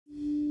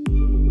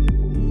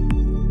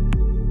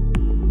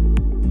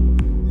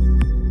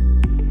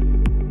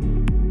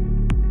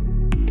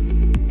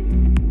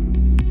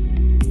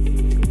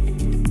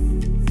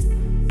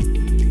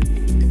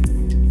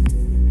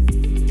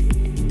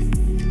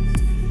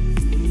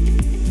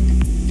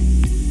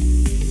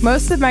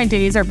Most of my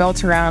days are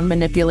built around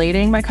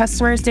manipulating my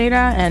customers'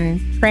 data and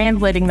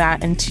translating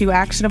that into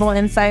actionable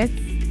insights.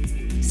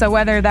 So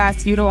whether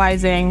that's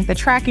utilizing the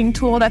tracking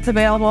tool that's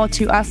available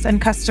to us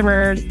and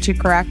customers to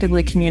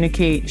proactively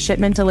communicate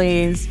shipment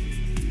delays,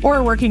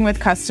 or working with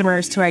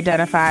customers to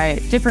identify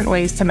different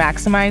ways to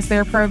maximize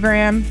their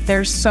program,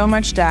 there's so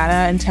much data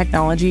and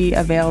technology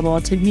available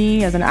to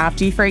me as an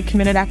OptiFreight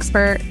committed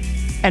expert.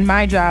 And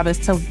my job is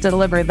to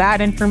deliver that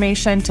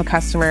information to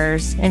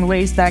customers in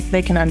ways that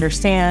they can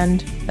understand,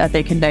 that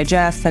they can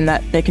digest, and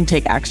that they can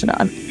take action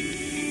on.